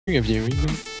of you.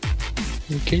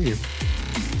 We'll kill you.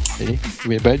 Eddie,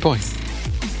 you're a bad boy.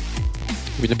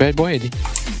 You're a bad boy, Eddie.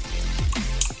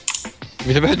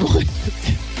 You're a bad boy.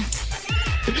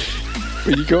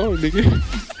 Where you going, nigga?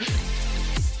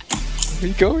 Where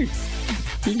you going?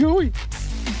 Where you going?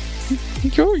 Where you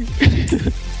going?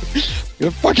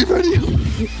 You're fucking ready.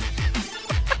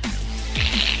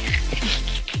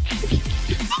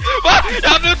 Va? Jag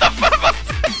hamnade utanför!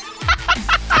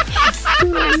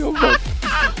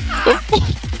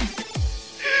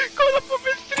 Kolla på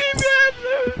min stream igen!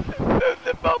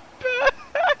 Under mappen!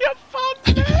 Jag fann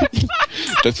det!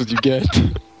 That's what you get.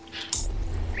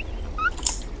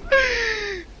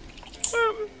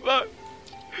 Va?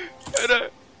 Är det?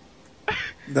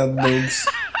 That bugs.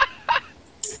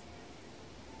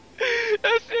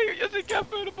 Jag ser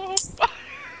kaffet på hoppa.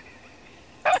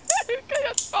 Hur kan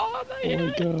jag skada Oh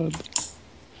my god.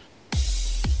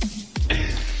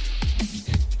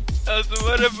 Alltså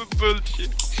vad är det för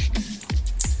bullshit?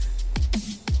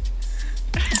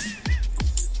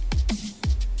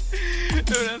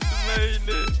 Hur är det inte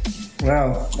möjligt?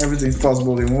 Well, everything's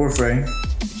possible in Warframe.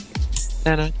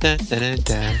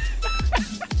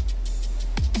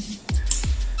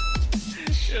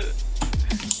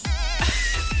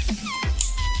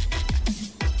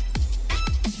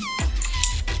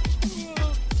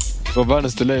 Det var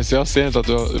världens delay så jag ser inte att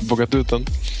du har bockat ut den.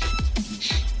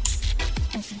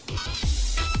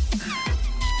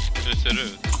 Hur ser det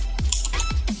ut?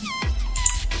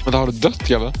 Men då har du dött,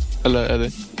 Gabbe? Eller är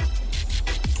det?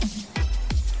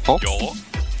 Ja. Ja.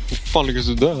 Hur fan lyckas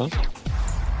du dö?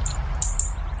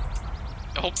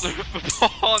 Jag hoppar upp på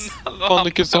banan. Hur fan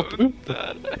lyckas du hoppa upp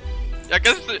där? Jag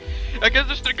kan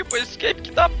inte trycka på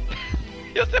escape-knapp.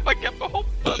 Jag ser bara Gabbe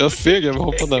hoppa. Jag ser Gabbe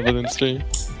hoppa där på din stream.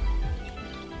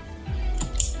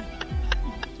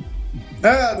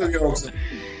 Ja, det jag också.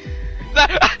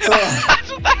 Där!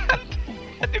 Sådär!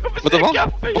 Du kommer Vänta, se va?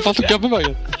 Gabbe. Vad fan tog Gabbe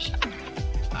vägen?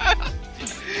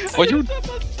 Vad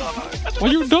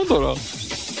gjorde han då?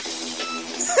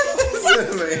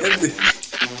 Eddie.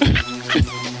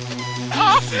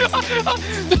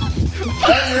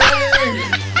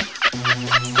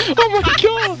 Oh my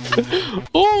god!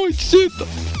 Oh shit!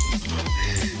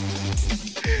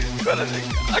 Kolla,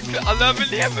 han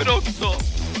överlever också.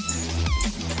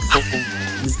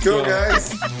 Let's go,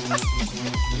 guys.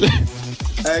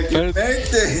 I can make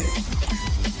this.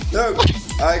 Look,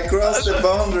 I crossed the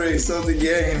boundaries of the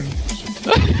game.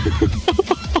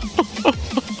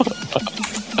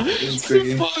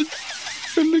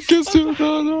 Jag lyckas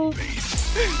göra det.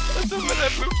 Alltså vad är det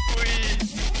för skit?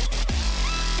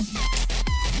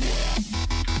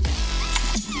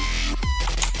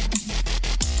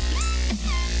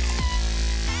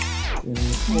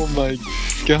 Oh my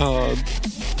god.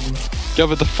 God,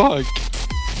 what the fuck?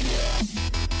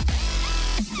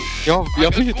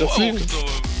 Jag blir inte sen.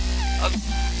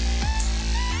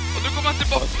 Och nu kommer han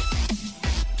tillbaka.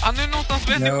 Han är någonstans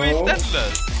vid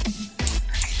energistället.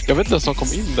 Jag vet inte ens om han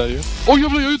kom in där ju. Oj,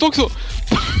 jag blev ut också!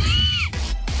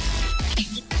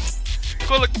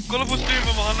 Kolla på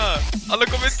streamen vad han är. Alla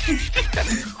kommer till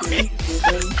energi.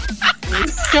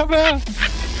 Gabbe!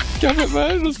 Gabbe, var är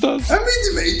det någonstans? I'm in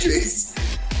the Matrix.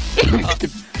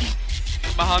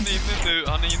 Men han är inne nu,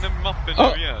 han är inne med mappen nu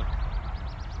igen.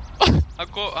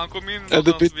 Han kom in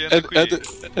någonstans vid energi.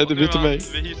 Är det bytt till mig?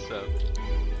 Vid hissen.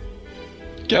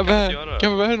 Gabbe,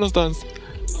 var är det någonstans?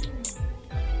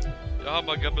 Jag har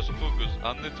bara Gabbe som fokus.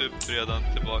 Han är typ redan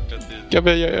tillbaka till...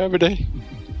 Gabbe, jag är över dig.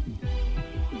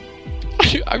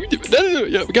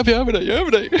 Gabbe, jag är över dig,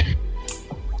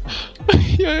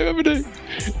 Jag är över dig.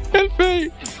 Hjälp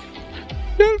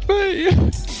mig!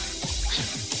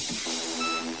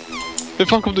 Hur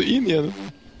fan kom du in igen?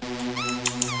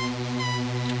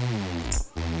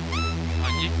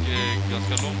 Han gick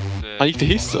ganska långt. Han gick till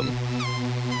hissen.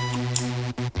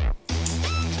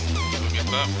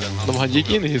 Ungefär. Han gick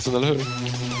in i hissen, eller hur?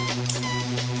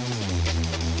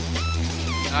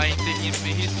 Nej, inte in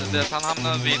vid hissen. Det är att han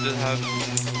hamnar vid det här,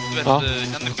 du vet,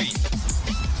 energi.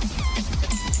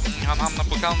 Han hamnar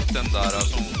på kanten där,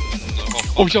 alltså.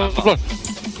 Åh, jävlar!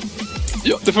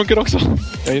 Ja, det funkar också.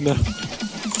 Jag är inne.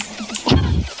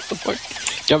 Fuck.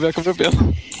 Gabbe, jag kommer upp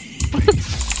igen.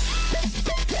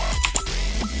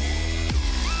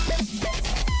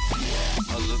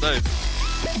 Alltså, det där är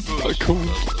Vad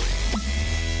coolt.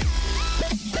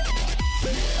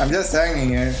 I'm just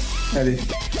hanging here, Eddie.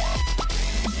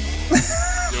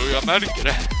 Jo, jag märker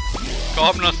det.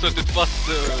 Kameran har suttit fast.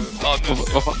 Ja, nu.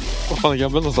 Vad fan är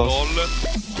Gabbe någonstans? Noll.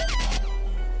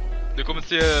 Du kommer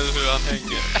se hur han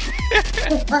hänger.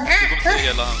 Du kommer se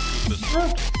hela hans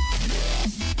huvud.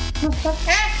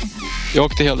 Jag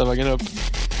åkte hela vägen upp.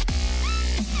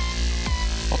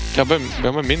 Kabbe,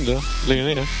 vem är mindre? Längre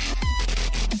ner.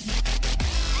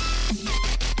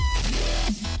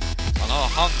 Han har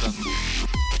handen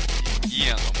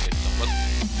igenom liksom.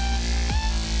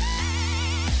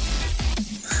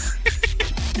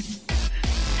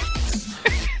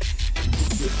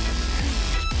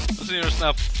 Och så gör du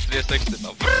snabbt 360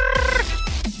 bara.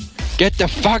 Get the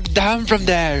fuck down from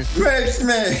there! Makes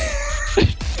me!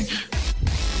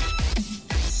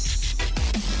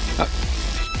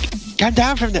 Come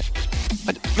down from there!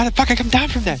 Motherfucker, come down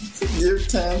from there! You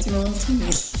can't mount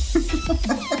me.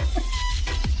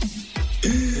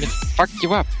 Fuck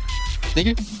you up,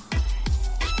 nigga.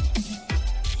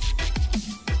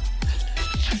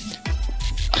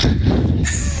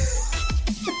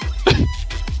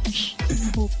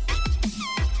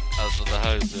 Alltså det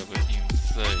här är så jävla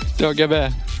insane. So,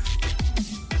 Gabbe.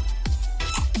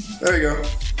 There we go.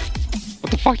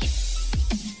 What the fuck?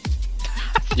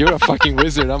 You're a fucking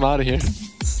wizard, I'm out of here.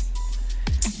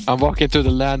 I'm walking to the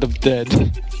land of dead.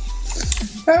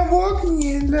 I'm walking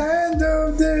in land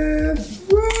of death.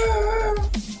 Wow.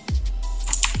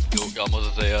 Jo, jag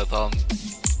måste säga att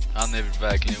han är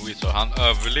verkligen wizard. Han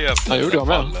överlevde. Han gjorde det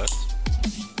med.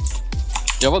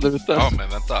 Jag var där ute. Ja, men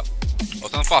vänta.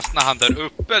 Och sen fastnade han där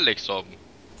uppe liksom.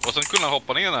 Och sen kunde han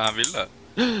hoppa ner när han ville.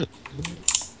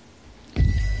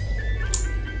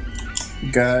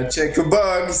 Gotta check for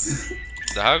bugs.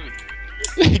 Det här...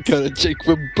 Gotta check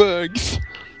for bugs.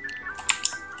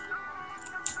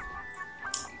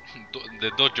 Det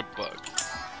är Dojo bug.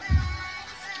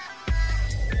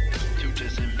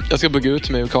 Jag ska bygga ut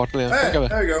mig och kartan igen. Hey, there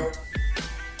we go.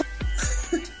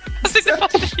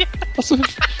 Alltså,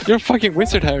 you're a fucking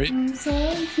wizard, Harry.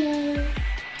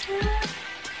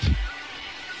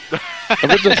 Jag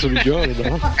vet inte ens vad du gör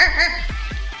idag.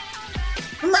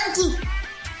 Monkey!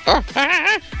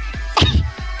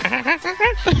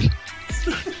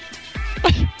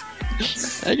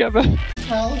 Hey, Gabbe.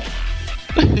 Help.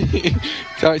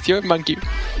 So it's your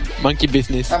monkey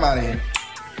business. I'm out of here.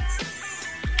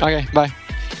 Okay, bye.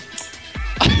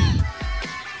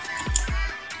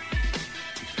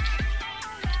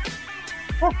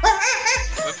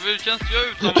 Varför känns jag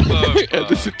utanför?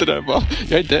 Du sitter där bara,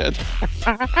 jag är dead.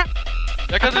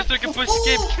 Jag kan inte trycka på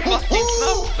escape-knappen.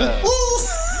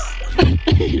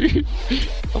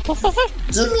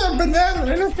 Give me a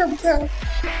banana and I'll come down.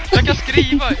 Jag kan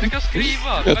skriva.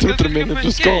 Jag tror inte du menar att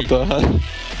du ska ta här.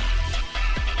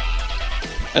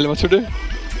 Eller vad tror du?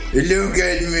 Look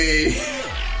at me.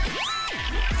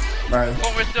 Right.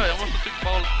 Vad vet jag måste trycka på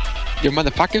all... You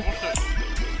motherfucker.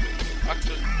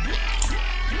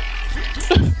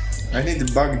 I need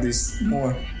to bug this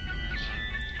more.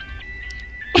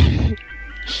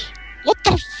 What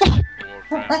the fuck?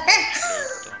 Warframe.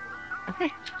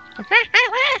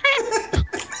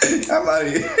 I'm out of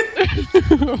here.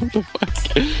 What the fuck?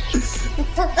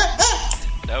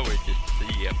 Där var inte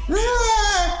se.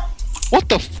 What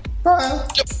the f...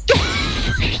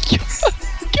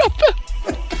 Gabbe!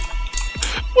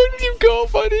 Where did you go,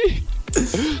 buddy?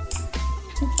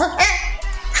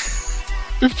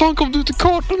 Hur fan kom du till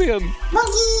kartan igen?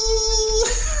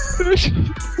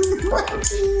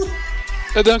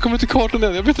 Ja, han kom till kartan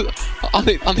igen. Jag vet inte.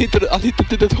 Han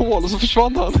hittade ett hål och så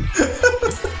försvann han.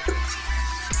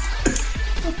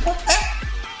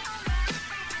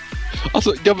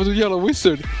 Alltså, Gabbe, du jävla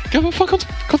wizard. Gabbe, fan, kom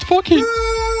tillbaka hit.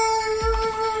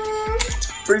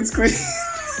 Print screen.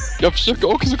 Jag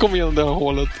försöker också komma igenom det här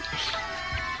hålet.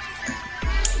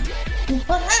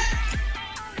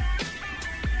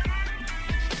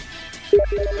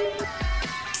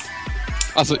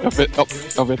 Alltså, jag vet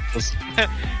alltså.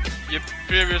 Your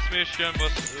previous mission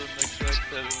was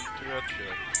unexpected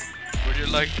interruption. Would you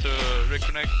like to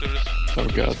reconnect to the... Oh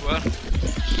god.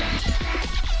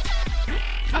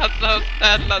 Alltså,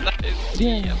 snälla, det här är så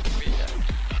Yeah.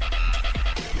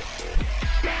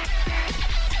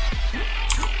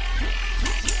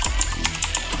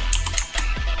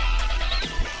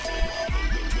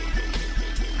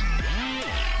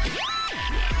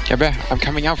 Gabbe, I'm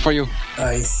coming out for you.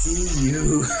 I see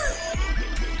you.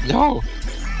 No.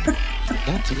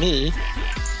 Not me.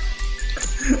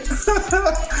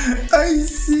 I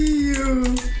see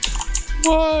you.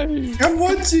 Why? I'm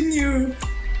watching you.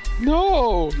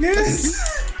 No. Yes.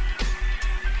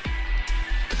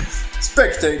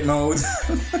 Spectate mode.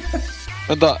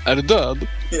 Vänta, är du död?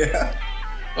 Yeah.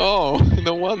 Oh,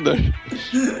 no wonder.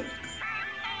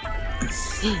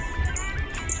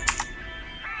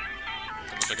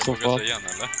 Så fan. Igen,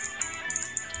 eller?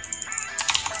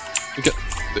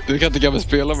 Du kan inte Gabbe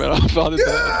spela med det, för han är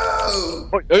inte...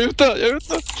 Oj, jag är ute!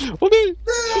 Åh nej!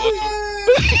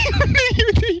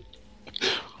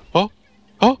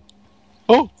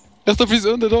 Nej! Jag står precis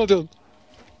under Dojon.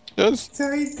 Yes.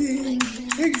 Exciting!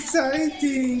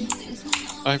 Exciting!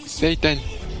 I'm Satan.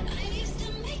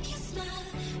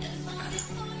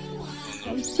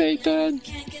 I'm Satan.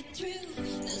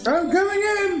 I'm coming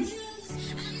in!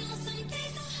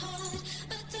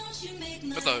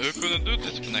 Vänta, hur kunde du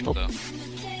disconnecta?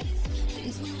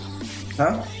 Ha?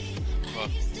 Va?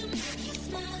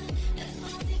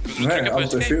 Kunde du Nej, trycka på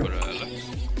allt är escape fel. på det, eller?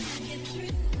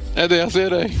 Nej, det jag ser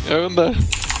dig. Jag undrar.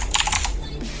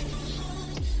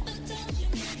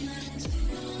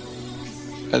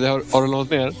 Eller har du lånat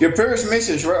ner? Your previous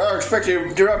message were unexpectedly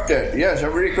interrupted. Yes, I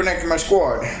reconnected my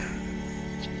squad.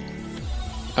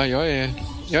 Ja, jag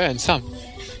är ensam.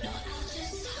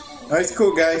 Oh, it's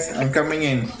cool, guys. I'm coming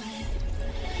in.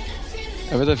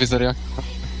 Jag vet att det finns en reaktor.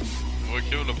 Det var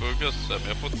kul att bugga sig, men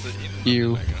jag får inte in Jo.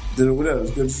 längre. Det roliga är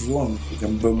att du försvann. Du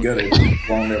kan bugga dig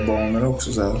på vanliga banor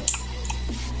också så här.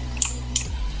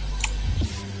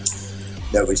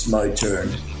 That was my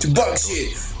turn to bug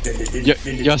shit!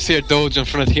 Jag ser Dojon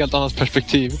från ett helt annat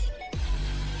perspektiv.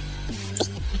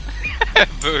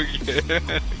 Bugg.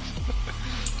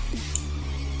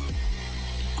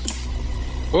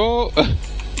 Oh!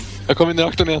 Jag kom in i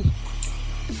reaktorn igen.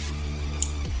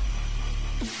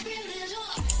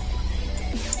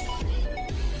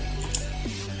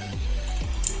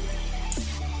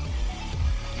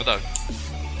 Men där.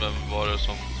 Vem var det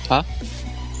som... Ha?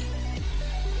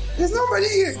 There's nobody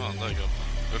here! Ja, där går.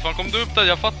 Hur fan kom du upp där?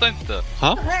 Jag fattar inte.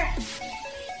 Ha?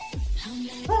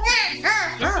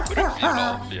 Jag får upp jävla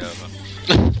apjävel.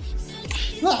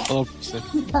 Oh, precis.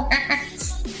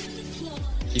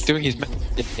 He's doing his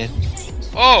magic again.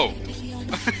 Oh!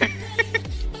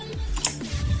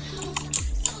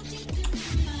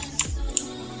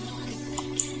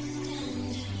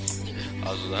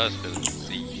 Alltså det här spelet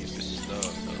är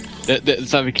stört. Det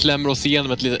så här, vi klämmer oss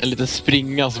igenom en liten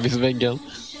springa som finns i väggen.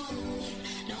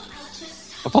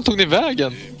 Vad fan tog ni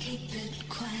vägen?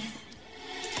 Ja,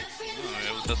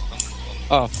 jag vill testa en sån.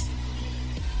 Ah.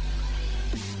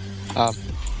 Ah.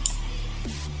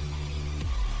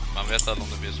 Man vet aldrig om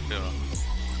det finns flera.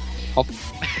 Hopp.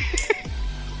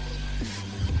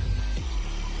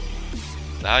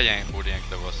 Det här gänget borde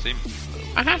egentligen vara simpelt.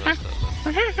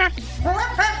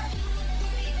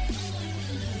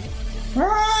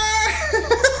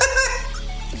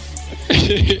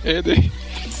 Eddie.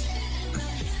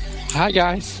 Hi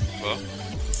guys. Va?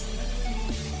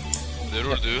 Det är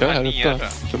roligt, du Jag är är här här uppe nere.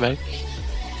 för mig.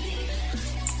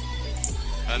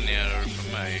 Här nere är du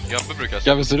för mig. Gabbe brukar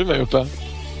säga. Gabbe, ser du mig uppe?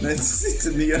 Nej,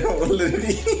 sitter ner och håller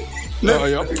i. Ja,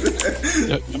 jag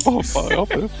hoppar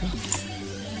upp.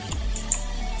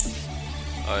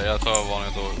 Ja, jag tar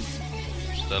vanligt då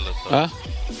istället. Så. Ja?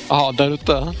 Jaha, där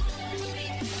ute.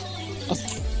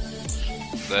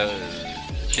 Det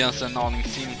känns en aning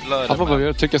simplare. Han får bara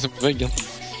göra trycka sig på väggen.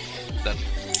 Den.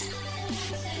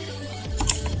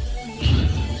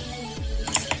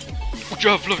 Åh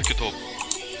jävlar vilket hopp!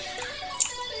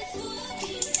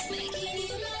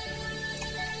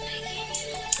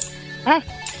 Ah.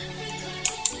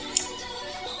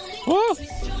 Oh.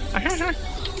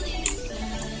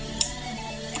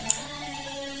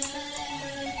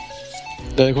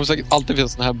 Det kommer säkert alltid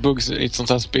finnas såna här bugs i ett sånt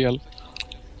här spel.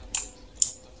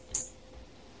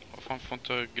 Vad fan får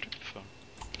inte jag grupp för?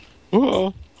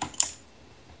 Oh.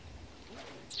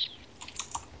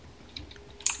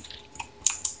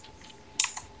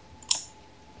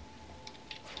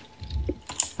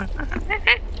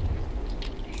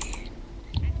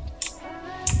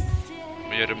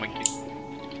 Vad gör det magi?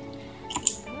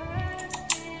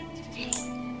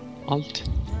 Allt.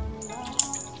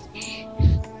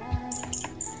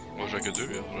 Vad försöker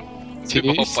du göra? Tyst. Du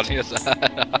bara hoppar ner så här.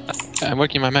 I'm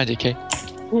working my magic, okay?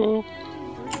 Oh.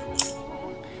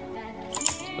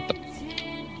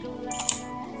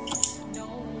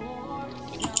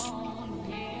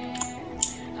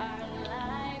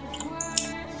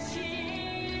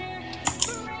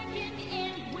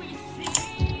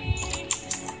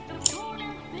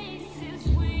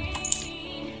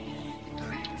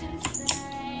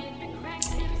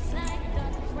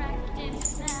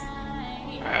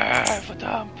 För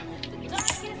damp.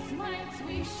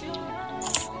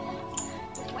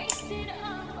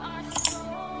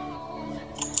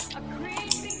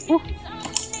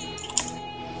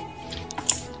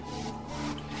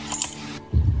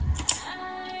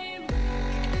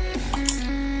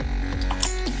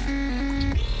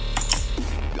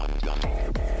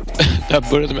 Det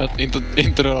här började med att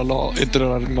inte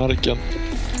röra marken.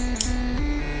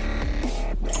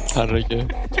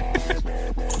 Herregud.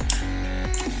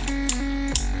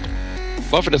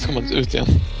 Varför det ska man ut igen?